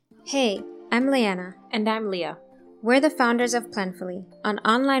Hey, I'm Leanna. And I'm Leah. We're the founders of Planfully, an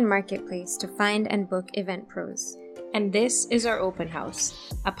online marketplace to find and book event pros. And this is our Open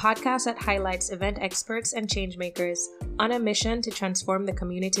House, a podcast that highlights event experts and changemakers on a mission to transform the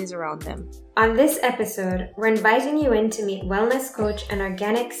communities around them. On this episode, we're inviting you in to meet wellness coach and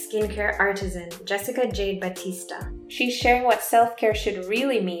organic skincare artisan Jessica Jade Batista. She's sharing what self-care should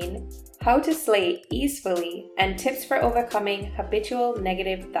really mean, how to slay easefully, and tips for overcoming habitual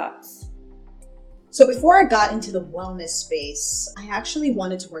negative thoughts. So before I got into the wellness space, I actually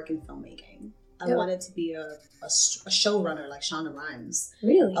wanted to work in filmmaking. I wanted to be a showrunner like Shonda Rhimes.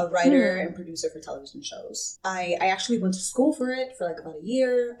 Really? A writer and producer for television shows. I actually went to school for it for like about a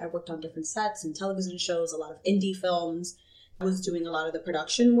year. I worked on different sets and television shows, a lot of indie films. I was doing a lot of the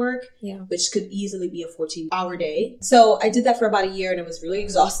production work, which could easily be a 14-hour day. So I did that for about a year and it was really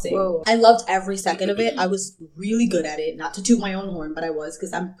exhausting. Whoa. I loved every second of it. I was really good at it. Not to toot my own horn, but I was,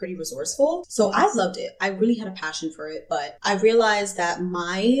 because I'm pretty resourceful. So I loved it. I really had a passion for it. But I realized that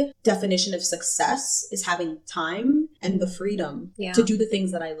my definition of success is having time and the freedom to do the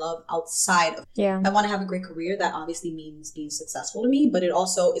things that I love outside of. I want to have a great career. That obviously means being successful to me, but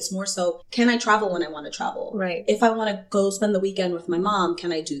it's more so, can I travel when I want to travel? Right. If I want to go spend the weekend with my mom,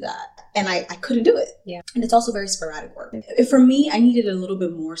 can I do that? And I couldn't do it. Yeah. And it's also very sporadic work. For me, I needed a little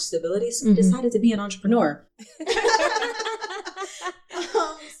bit more stability, so I decided to be an entrepreneur.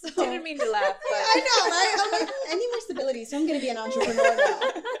 Didn't mean to laugh, but I know, right? I'm like, I need more stability, so I'm going to be an entrepreneur now.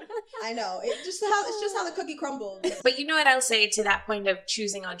 I know. It's just how the cookie crumbled. But you know what I'll say to that point of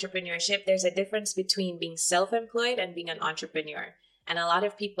choosing entrepreneurship? There's a difference between being self-employed and being an entrepreneur. And a lot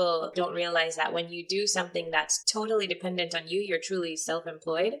of people don't realize that when you do something that's totally dependent on you, you're truly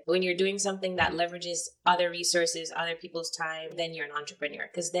self-employed. When you're doing something that leverages other resources, other people's time, then you're an entrepreneur.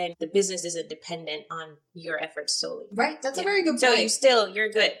 Because then the business isn't dependent on your efforts solely. Right. That's a very good point. So you're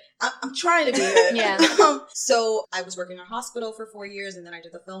good. I'm trying to be good. Yeah. So I was working in a hospital for 4 years, and then I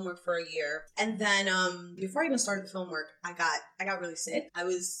did the film work for a year. And then before I even started the film work, I got really sick. I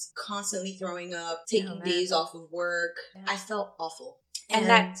was constantly throwing up, taking days off of work. Yeah. I felt awful. And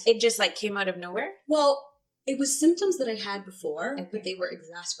that it just like came out of nowhere? Well, it was symptoms that I had before, but they were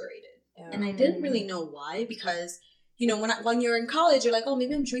exasperated. And I didn't really know why, because you know, when you're in college, you're like, oh,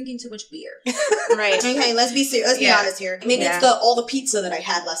 maybe I'm drinking too much beer. Right. Okay, let's be serious. Let's be honest here. Maybe it's all the pizza that I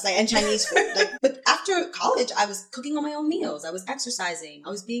had last night and Chinese food. But after college, I was cooking all my own meals. I was exercising. I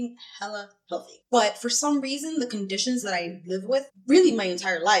was being hella healthy. But for some reason, the conditions that I live with, really my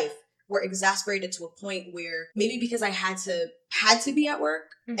entire life, were exasperated to a point where maybe because I had to be at work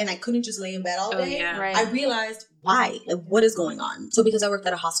and I couldn't just lay in bed all day, I realized why, like, what is going on? So because I worked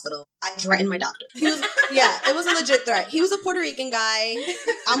at a hospital, I threatened my doctor. It was a legit threat. He was a Puerto Rican guy.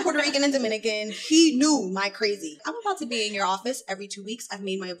 I'm Puerto Rican and Dominican. He knew my crazy. I'm about to be in your office every 2 weeks. I've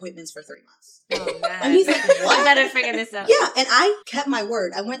made my appointments for 3 months. Oh, man. And he's like, what? I better figure this out. Yeah, and I kept my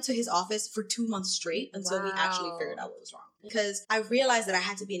word. I went to his office for 2 months straight until we actually figured out what was wrong. Because I realized that I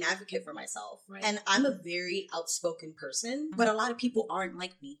had to be an advocate for myself. Right. And I'm a very outspoken person, but a lot of people aren't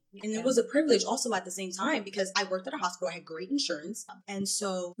like me. And it was a privilege also at the same time, because I worked at a hospital, I had great insurance. And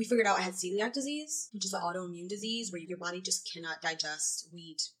so we figured out I had celiac disease, which is an autoimmune disease where your body just cannot digest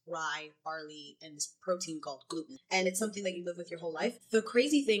wheat, rye, barley, and this protein called gluten. And it's something that you live with your whole life. The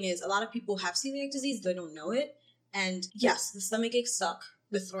crazy thing is a lot of people have celiac disease, they don't know it. And yes, the stomach aches suck.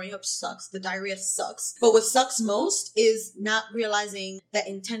 The throwing up sucks. The diarrhea sucks. But what sucks most is not realizing that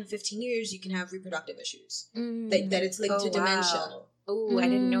in 10, 15 years, you can have reproductive issues. That it's linked to dementia. Oh, I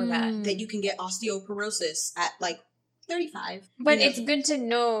didn't know that. That you can get osteoporosis at like 35. But it's good to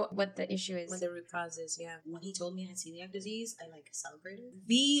know what the issue is. What the root cause is, When he told me I had celiac disease, I celebrated.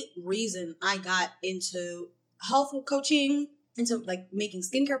 The reason I got into health coaching, into like making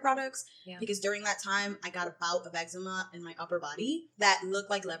skincare products, because during that time I got a bout of eczema in my upper body that looked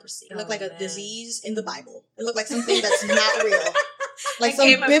like leprosy. It looked like a disease in the Bible. It looked like something that's not real. Like some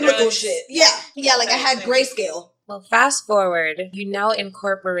biblical shit. Yeah, like I had grayscale. Well, fast forward, you now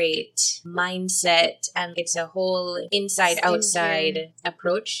incorporate mindset, and it's a whole inside-outside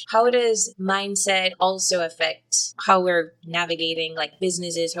approach. How does mindset also affect how we're navigating like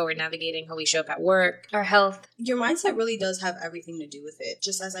businesses, how we're navigating how we show up at work? Our health. Your mindset really does have everything to do with it.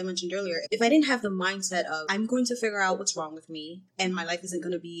 Just as I mentioned earlier, if I didn't have the mindset of I'm going to figure out what's wrong with me and my life isn't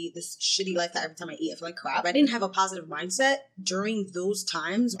going to be this shitty life that every time I eat I feel like crap. If I didn't have a positive mindset during those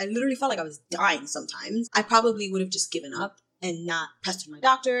times, I literally felt like I was dying sometimes. I probably would have just given up and not pestered my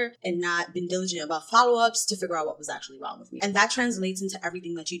doctor and not been diligent about follow-ups to figure out what was actually wrong with me. And that translates into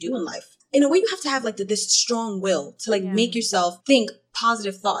everything that you do in life. In a way, you have to have like this strong will to make yourself think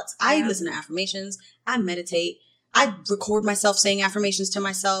positive thoughts. I listen to affirmations. I meditate. I record myself saying affirmations to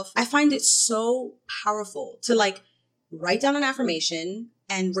myself. I find it so powerful to like write down an affirmation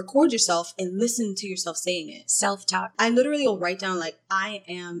and record yourself and listen to yourself saying it. Self-talk. I literally will write down like, I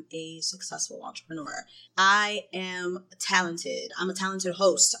am a successful entrepreneur. I am talented. I'm a talented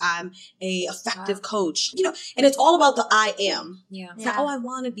host. I'm a effective coach. You know, and it's all about the I am. Yeah. It's not, oh, I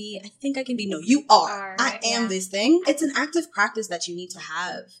want to be. I think I can be. No, you are. I am this thing. It's an active practice that you need to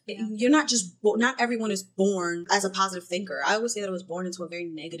have. You're not just, not everyone is born as a positive thinker. I always say that I was born into a very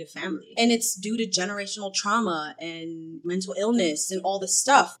negative family. And it's due to generational trauma and mental illness and all this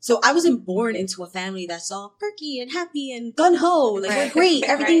stuff. So I wasn't born into a family that's all perky and happy and gun-ho. Like, we're great.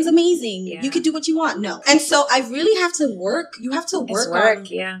 Everything's amazing. Yeah. You can do what you want. No. And so I really have to work. You have to work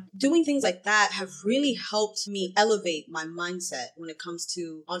on doing things like that have really helped me elevate my mindset when it comes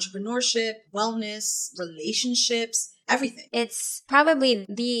to entrepreneurship, wellness, relationships, everything. It's probably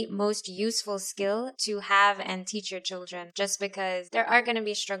the most useful skill to have and teach your children, just because there are going to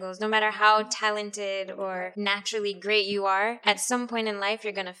be struggles. No matter how talented or naturally great you are, at some point in life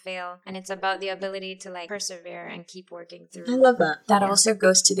you're going to fail, and it's about the ability to like persevere and keep working through. I love that. That also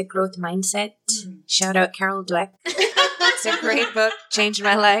goes to the growth mindset. Shout out Carol Dweck. It's a great book, changed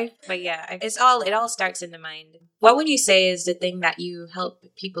my life. But yeah, it all starts in the mind. What would you say is the thing that you help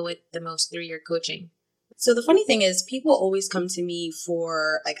people with the most through your coaching? So the funny thing is, people always come to me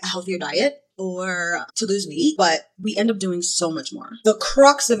for like a healthier diet or to lose weight, but we end up doing so much more. The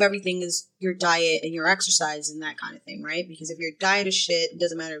crux of everything is your diet and your exercise and that kind of thing, right? Because if your diet is shit, it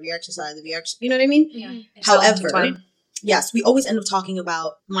doesn't matter if you exercise, you know what I mean? Yeah. However, yes, we always end up talking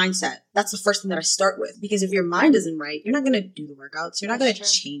about mindset. That's the first thing that I start with, because if your mind isn't right, you're not going to do the workouts. You're not going to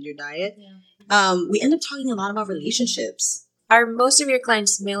change your diet. Yeah. We end up talking a lot about relationships. Are most of your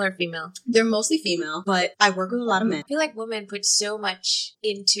clients male or female? They're mostly female, but I work with a lot of men. I feel like women put so much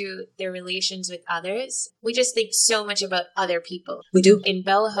into their relations with others. We just think so much about other people. We do. In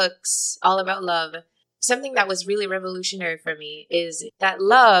Bell Hooks, All About Love, something that was really revolutionary for me is that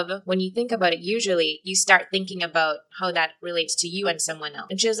love, when you think about it, usually you start thinking about how that relates to you and someone else.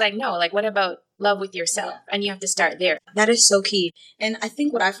 And she was like, no, like what about love with yourself? And you have to start there. That is so key. And I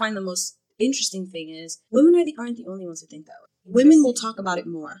think what I find the most interesting thing is women aren't the only ones who think that way. Women will talk about it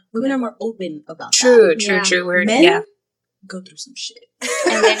more. Women are more open about that. True. Men go through some shit.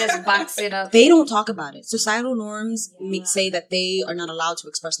 And they just box it up. They don't talk about it. Societal norms say that they are not allowed to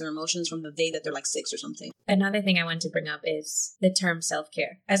express their emotions from the day that they're like 6 or something. Another thing I want to bring up is the term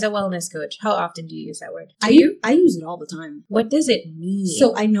self-care. As a wellness coach, how often do you use that word? I use it all the time. What does it mean?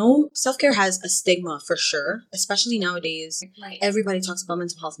 So I know self-care has a stigma for sure, especially nowadays. Right. Everybody talks about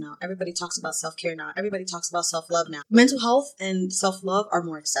mental health now. Everybody talks about self-care now. Everybody talks about self-love now. Mental health and self-love are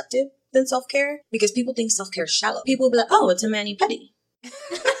more accepted than self-care because people think self-care is shallow. People will be like, oh, it's a mani-pedi.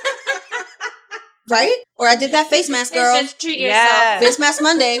 Right? Or I did that face mask, girl. Just treat yourself. Face mask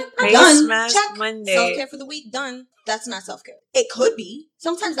Monday. Face done. mask Check. Monday. Self-care for the week. Done. That's not self-care. It could be.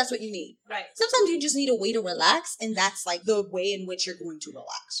 Sometimes that's what you need. Right. Sometimes you just need a way to relax, and that's like the way in which you're going to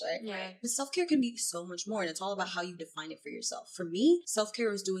relax, right? Right. But self-care can be so much more, and it's all about how you define it for yourself. For me,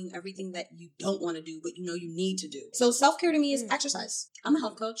 self-care is doing everything that you don't want to do, but you know you need to do. So self-care to me is exercise. I'm a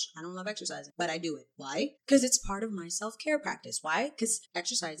health coach. I don't love exercising, but I do it. Why? Because it's part of my self-care practice. Why? Because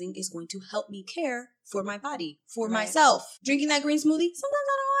exercising is going to help me care for my body, for myself. Drinking that green smoothie, sometimes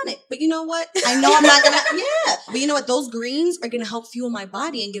I don't want it. But you know what? I know I'm not going to, But you know what? Those greens are going to help fuel my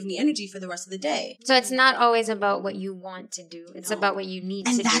body and give me energy for the rest of the day. So it's not always about what you want to do. It's about what you need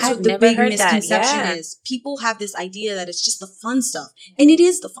to do. And that's what the big misconception is. People have this idea that it's just the fun stuff. And it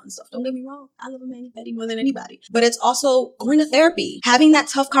is the fun stuff. Don't get me wrong. I love a mani-pedi more than anybody. But it's also going to therapy. Having that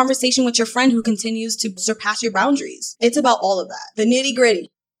tough conversation with your friend who continues to surpass your boundaries. It's about all of that. The nitty gritty.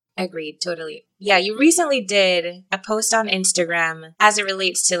 Agreed, totally. Yeah, you recently did a post on Instagram as it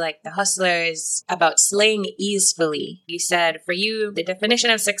relates to like the hustlers about slaying easefully. You said, for you, the definition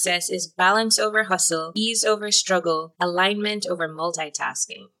of success is balance over hustle, ease over struggle, alignment over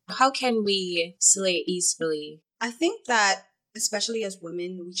multitasking. How can we slay easefully? I think that especially as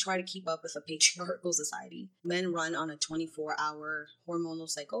women, we try to keep up with a patriarchal society. Men run on a 24-hour hormonal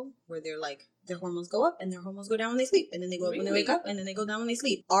cycle where they're like, their hormones go up and their hormones go down when they sleep. And then they go up when they wake up and then they go down when they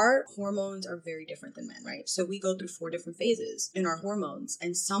sleep. Our hormones are very different than men, right? So we go through 4 different phases in our hormones.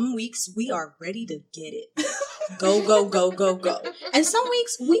 And some weeks we are ready to get it. Go, go, go, go, go. And some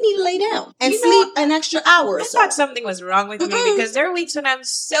weeks we need to lay down and sleep an extra hour or so. I thought something was wrong with me because there are weeks when I'm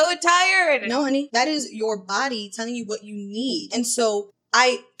so tired. No, honey, that is your body telling you what you need. And so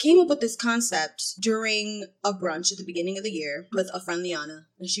I came up with this concept during a brunch at the beginning of the year with a friend, Liana.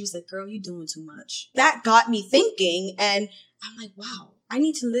 And she was like, girl, you doing too much. That got me thinking. And I'm like, wow, I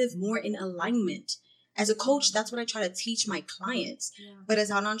need to live more in alignment. As a coach, that's what I try to teach my clients. But as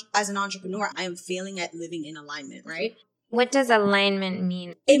an entrepreneur, I am failing at living in alignment, right? What does alignment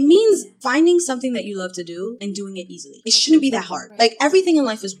mean? It means finding something that you love to do and doing it easily. It shouldn't be that hard. Like everything in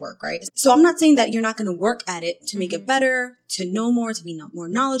life is work, right? So I'm not saying that you're not going to work at it to make it better, to know more, to be more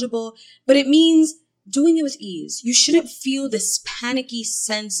knowledgeable, but it means doing it with ease. You shouldn't feel this panicky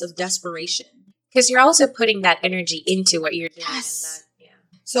sense of desperation. Because you're also putting that energy into what you're doing. Yes.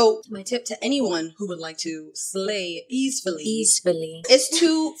 So my tip to anyone who would like to slay easily is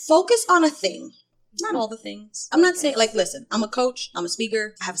to focus on a thing. Not all the things. I'm not saying, like, listen, I'm a coach, I'm a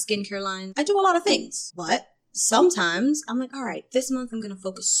speaker, I have a skincare line. I do a lot of things. But sometimes I'm like, all right, this month I'm going to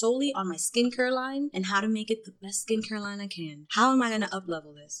focus solely on my skincare line and how to make it the best skincare line I can. How am I going to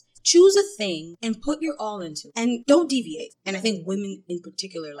up-level this? Choose a thing and put your all into it. And don't deviate. And I think women in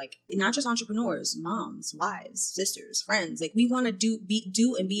particular, like, not just entrepreneurs, moms, wives, sisters, friends, like, we want to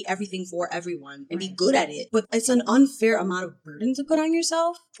do and be everything for everyone and be good at it. But it's an unfair amount of burden to put on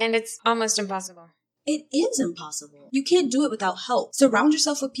yourself. And it's almost impossible. It is impossible. You can't do it without help. Surround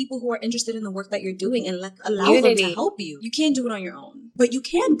yourself with people who are interested in the work that you're doing and allow them to help you. You can't do it on your own. But you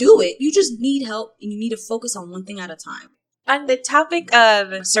can do it. You just need help and you need to focus on one thing at a time. On the topic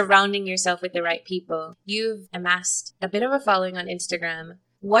of surrounding yourself with the right people, you've amassed a bit of a following on Instagram.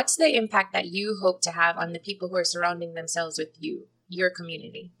 What's the impact that you hope to have on the people who are surrounding themselves with you, your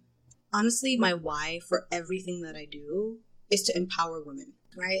community? Honestly, my why for everything that I do is to empower women,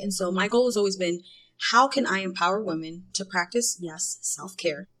 right? And so my goal has always been, how can I empower women to practice, yes,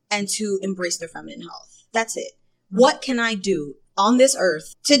 self-care, and to embrace their feminine health? That's it. What can I do on this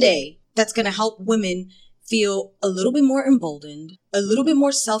earth today that's going to help women feel a little bit more emboldened, a little bit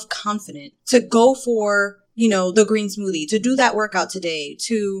more self-confident to go for, the green smoothie, to do that workout today,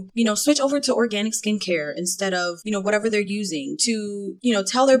 to, switch over to organic skincare instead of, whatever they're using, to,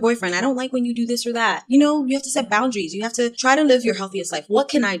 tell their boyfriend, I don't like when you do this or that. You have to set boundaries. You have to try to live your healthiest life. What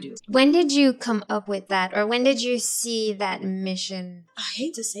can I do? When did you come up with that? Or when did you see that mission? I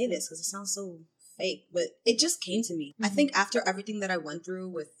hate to say this because it sounds so fake, but it just came to me. I think after everything that I went through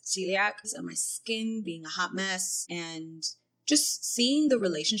with celiac and my skin being a hot mess and just seeing the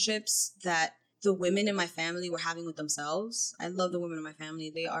relationships that the women in my family were having with themselves. I love the women in my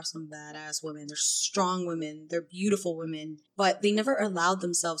family. They are some badass women. They're strong women. They're beautiful women. But they never allowed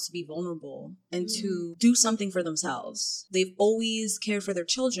themselves to be vulnerable and to do something for themselves. They've always cared for their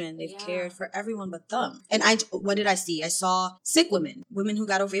children. They've cared for everyone but them. And what did I see? I saw sick women who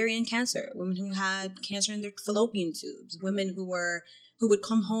got ovarian cancer, women who had cancer in their fallopian tubes, women who would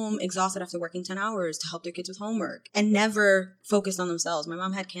come home exhausted after working 10 hours to help their kids with homework and never focused on themselves. My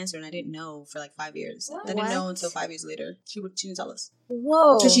mom had cancer and I didn't know for like 5 years. What? I didn't know until 5 years later. She didn't tell us.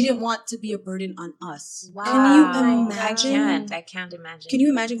 Whoa. Because she didn't want to be a burden on us. Wow. Can you imagine? I can't imagine. Can you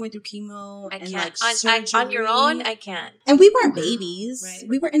imagine going through chemo and like surgery? On your own, I can't. And we weren't babies. Right.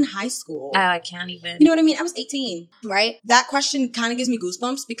 We were in high school. Oh, I can't even. You know what I mean? I was 18, right? That question kind of gives me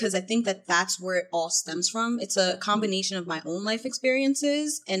goosebumps because I think that that's where it all stems from. It's a combination of my own life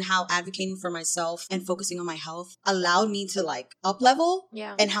experiences and how advocating for myself and focusing on my health allowed me to like up level.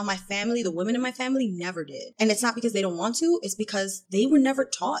 Yeah. And how my family, the women in my family never did. And it's not because they don't want to, it's because they were never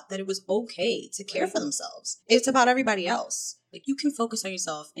taught that it was okay to care for themselves. It's about everybody else. Like you can focus on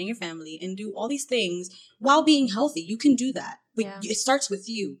yourself and your family and do all these things while being healthy. You can do that. But it starts with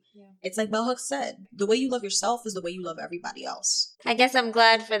you. Yeah. It's like Bell Hooks said, the way you love yourself is the way you love everybody else. I guess I'm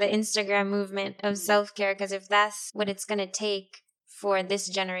glad for the Instagram movement of self-care because if that's what it's going to take for this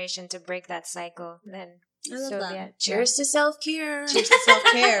generation to break that cycle, then so be it. Cheers to self-care. Cheers to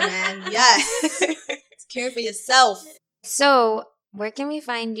self-care, man. Yes. Care for yourself. So, where can we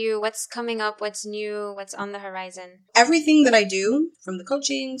find you? What's coming up? What's new? What's on the horizon? Everything that I do, from the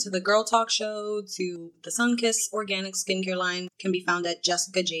coaching to the Girl Talk Show to the Sunkiss organic skincare line, can be found at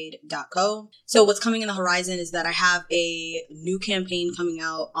jessicajade.co. So what's coming in the horizon is that I have a new campaign coming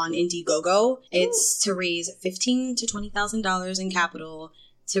out on Indiegogo. It's to raise $15,000 to $20,000 in capital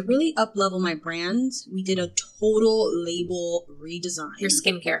to really up-level my brand. We did a total label redesign. Your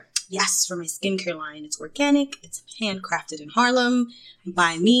skincare. Yes, for my skincare line. It's organic. It's handcrafted in Harlem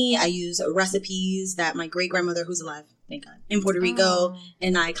by me. I use recipes that my great-grandmother, who's alive, thank God, in Puerto Rico,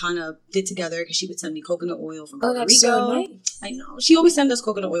 and I kind of did together because she would send me coconut oil from Puerto Rico. So nice. I know. She always sent us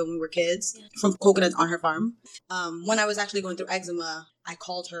coconut oil when we were kids from coconuts on her farm. When I was actually going through eczema, I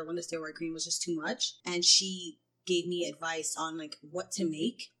called her when the steroid cream was just too much, and she gave me advice on like what to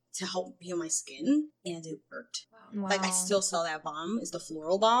make to help heal my skin, and it worked. Wow. Like I still sell that balm. It's the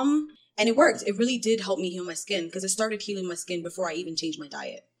floral balm, and it worked. It really did help me heal my skin because it started healing my skin before I even changed my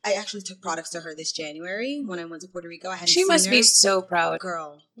diet. I actually took products to her this January when I went to Puerto Rico. I hadn't She seen must her. be so proud.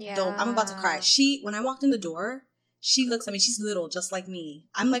 Girl, Yeah. I'm about to cry. When I walked in the door, she looks at me. She's little, just like me.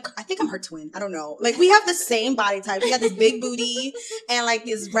 I'm like, I think I'm her twin. I don't know. Like, we have the same body type. She got this big booty and like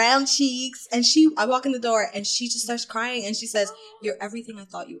these round cheeks. And I walk in the door and she just starts crying and she says, "You're everything I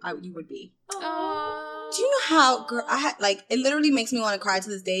thought you would be." Aww. Do you know how, girl, it literally makes me want to cry to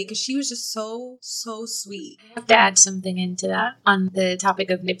this day because she was just so, so sweet. I have to add something into that on the topic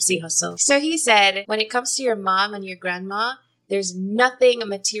of Nipsey Hussle. So he said, when it comes to your mom and your grandma, there's nothing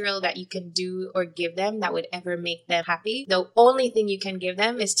material that you can do or give them that would ever make them happy. The only thing you can give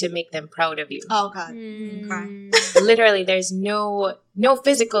them is to make them proud of you. Oh, God. Mm. Cry. Literally, there's no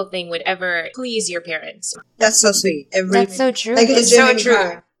physical thing would ever please your parents. That's so sweet. That's so true. Like, It's legit so made me true.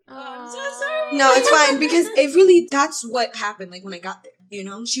 cry. I'm so sorry. No, it's fine because it really, that's what happened like when I got there. You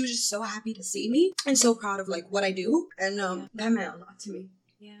know, she was just so happy to see me and so proud of like what I do. And that meant a lot to me.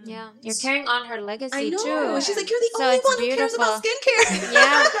 Yeah, you're carrying on her legacy I know. too. She's like, you're the So only it's one who cares beautiful. about skincare.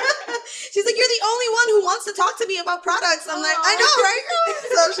 Yeah. She's like, you're the only one who wants to talk to me about products. I'm like, I know, right?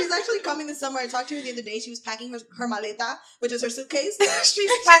 So she's actually coming this summer. I talked to her the other day. She was packing her maleta, which is her suitcase. She's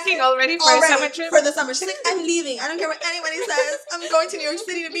Packing already for a summer trip? for the summer. She's like, I'm leaving. I don't care what anybody says. I'm going to New York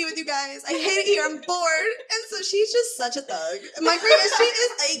City to be with you guys. I hate it here. I'm bored. And so she's just such a thug. My grandma, she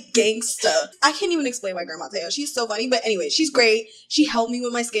is a gangster. I can't even explain my grandma Teo. She's so funny. But anyway, she's great. She helped me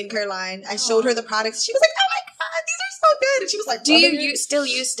with my skincare line. I showed her the products. She was like, oh my God, these are so good. And she was like, Do you still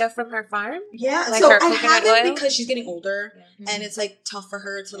use stuff from her farm? Yeah, Like so her I coconut haven't oil? because she's getting older and it's like tough for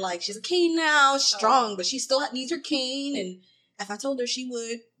her to like, she's a cane now, she's strong, but she still needs her cane. And if I told her, she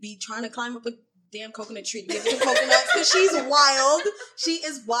would be trying to climb up a damn coconut tree to give her some coconuts because she's wild. She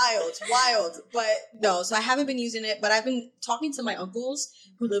is wild. But no, so I haven't been using it, but I've been talking to my uncles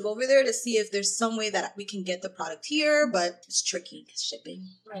who live over there to see if there's some way that we can get the product here, but it's tricky because shipping.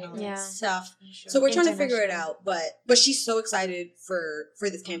 Right. Yeah. Stuff. So we're trying to figure it out, but she's so excited for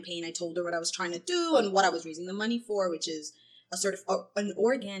this campaign. I told her what I was trying to do and what I was raising the money for, which is an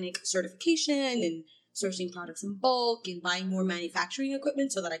organic certification and sourcing products in bulk and buying more manufacturing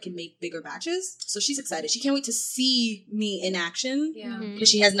equipment so that I can make bigger batches. So she's excited. She can't wait to see me in action. Yeah. Because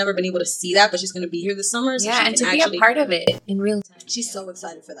she has never been able to see that, but she's going to be here this summer. So Yeah, she and can to be a part of it in real time. She's so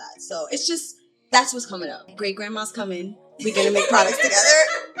excited for that. So it's just, that's what's coming up. Great grandma's coming. We're going to make products together.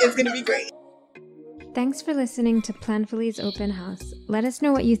 It's going to be great. Thanks for listening to Planfully's Open House. Let us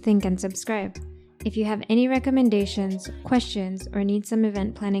know what you think and subscribe. If you have any recommendations, questions, or need some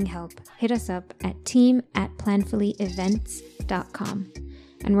event planning help, hit us up at team@planfullyevents.com.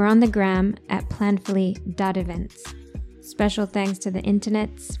 And we're on the gram at planfully.events. Special thanks to the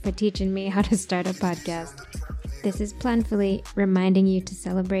internets for teaching me how to start a podcast. This is Planfully reminding you to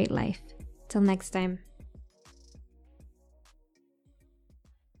celebrate life. Till next time.